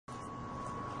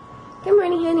Good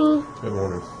morning, honey. Good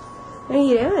morning. What are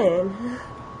you doing?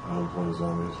 I'm playing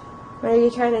zombies. What are you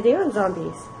trying to do on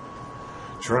zombies?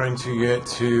 Trying to get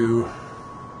to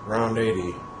round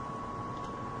 80.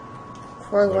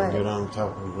 For so what? I can get on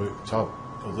top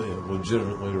of the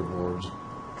legitimate leaderboards.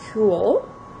 Cool.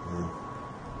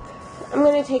 I'm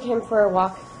going to take him for a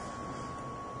walk.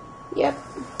 Yep.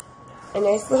 A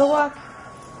nice little walk.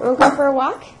 You want to go for a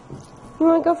walk? You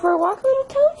want to go for a walk, little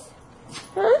toes?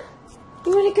 Huh?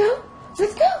 You want to go?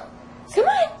 Let's go. Come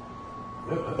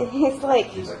on. And he's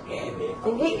like, yeah,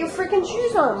 man. Get your freaking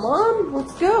shoes on, Mom.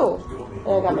 Let's go. And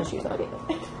I got my shoes on either.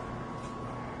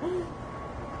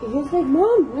 He's like,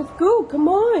 Mom, let's go. Come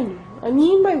on. I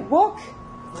need my walk.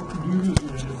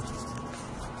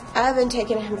 I haven't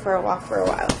taken him for a walk for a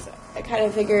while, so I kind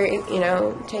of figured,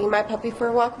 taking my puppy for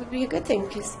a walk would be a good thing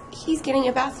because he's getting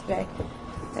a bath today.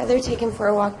 I'd rather take him for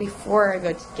a walk before I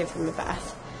go to give him a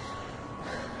bath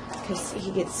because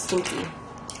he gets stinky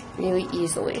really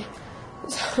easily.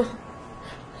 So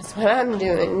that's what I'm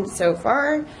doing so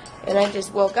far. And I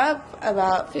just woke up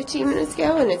about 15 minutes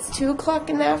ago, and it's 2 o'clock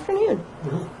in the afternoon.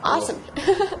 Awesome.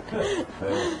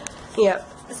 Yep.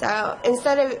 So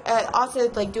instead of also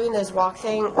like doing this walk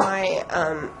thing, my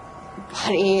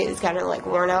body is kind of like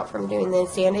worn out from doing the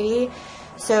insanity.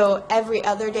 So every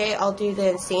other day I'll do the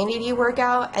insanity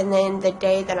workout, and then the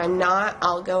day that I'm not,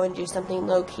 I'll go and do something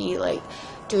low key like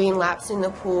doing laps in the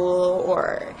pool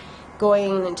or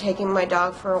going and taking my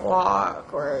dog for a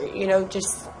walk, or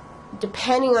just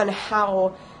depending on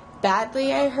how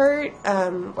badly I hurt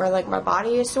or like my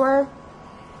body is sore,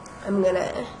 I'm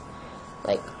gonna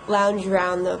like lounge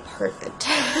around the apartment.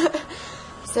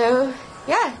 So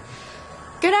yeah,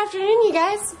 good afternoon, you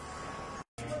guys.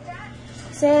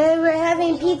 So we're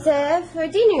having pizza for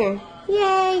dinner.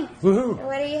 Yay! Woohoo! And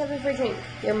what are you having for drink?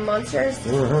 Your Monsters?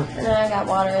 Mm-hmm. And then I got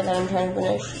water that I'm trying to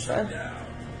finish. So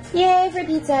yay for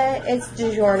pizza! It's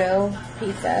DiGiorno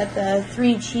pizza, the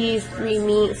 3 cheese, 3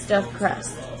 meat stuffed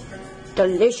crust.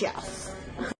 Delicious.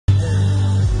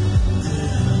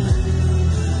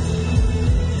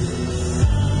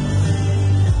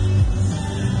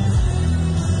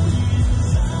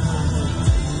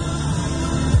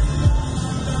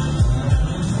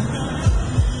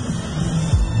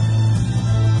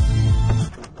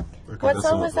 What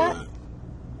song was that?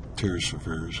 Tears for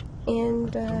Fears.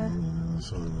 And,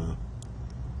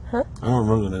 huh? I don't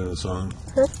remember the name of the song.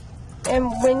 Huh?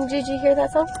 And when did you hear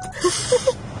that song?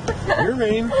 You're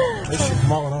mean. That shit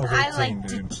come on when I was 18, I like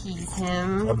dude. to tease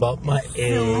him. About my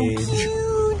age. So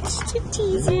cute to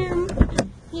tease him.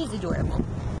 He's adorable.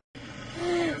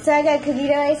 So I got cookie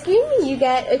dough ice cream. You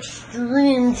got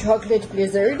extreme chocolate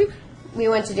blizzard. We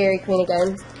went to Dairy Queen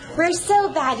again. We're so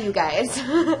bad, you guys.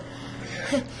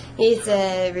 It's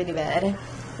really bad.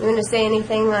 You want to say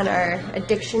anything on our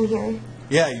addiction here?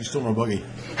 Yeah, you stole my buggy.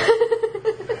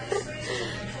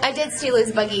 I did steal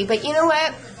his buggy, but you know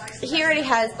what? He already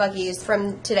has buggies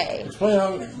from today. Explain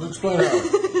how.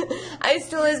 I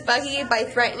stole his buggy by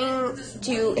threatening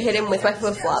to hit him with my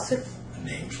flip-flop.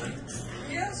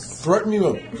 Threaten me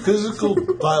with physical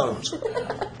violence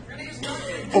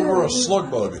over a slug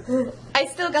bug. I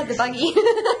still got the buggy.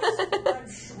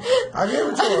 I gave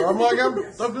it to her. I'm like,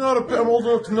 I'm old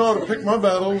enough to know how to pick my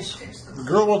battles. The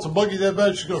girl wants a buggy that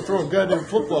bad, she's going to throw a goddamn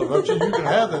flip-flop at you. You can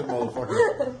have that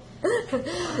motherfucker.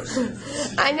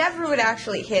 I never would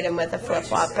actually hit him with a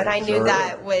flip-flop, but I knew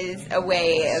that was a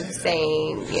way of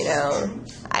saying,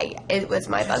 it was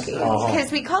my buggy.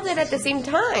 Because we called it at the same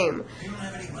time.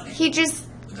 He just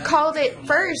called it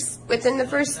first, within the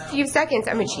first few seconds.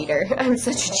 I'm a cheater. I'm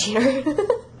such a cheater.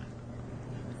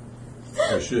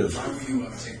 Yeah, she is.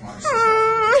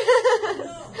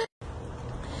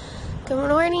 Good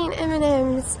morning,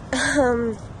 M&M's.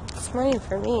 It's morning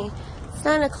for me. It's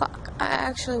 9 o'clock. I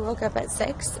actually woke up at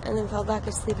 6 and then fell back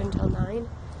asleep until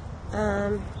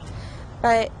 9.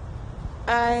 But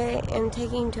I am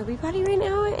taking Toby potty right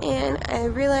now, and I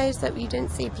realized that we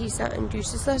didn't say peace out and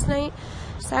deuces last night.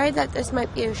 Sorry that this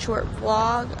might be a short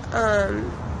vlog,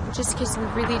 just because we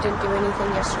really didn't do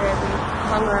anything yesterday. We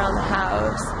hung around the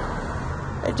house.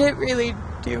 I didn't really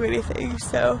do anything,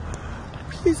 so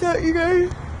peace out, you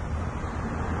guys.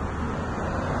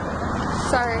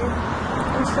 Sorry,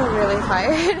 I'm still really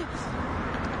tired.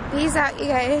 Peace out, you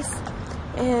guys.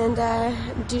 And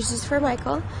deuces for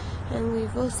Michael, and we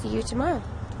will see you tomorrow.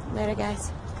 Later,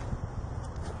 guys.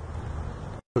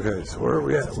 Okay, so where are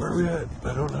we at?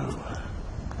 I don't know.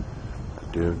 I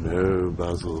don't know,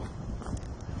 Basil.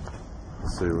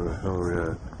 Let's see, where the hell are we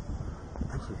at?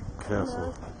 It's a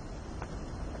castle.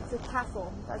 It's a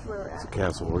castle. That's where we're at. It's a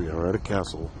castle. We're at a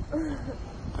castle.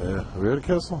 Yeah, are we at a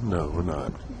castle? No, we're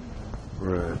not.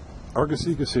 We're at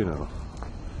Argosy Casino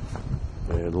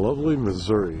in lovely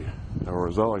Missouri, or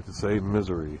as I like to say,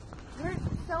 misery. You're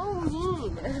so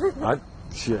mean.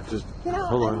 Shit, just You know,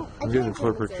 hold on. I'm getting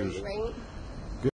clear Missouri, pictures. right?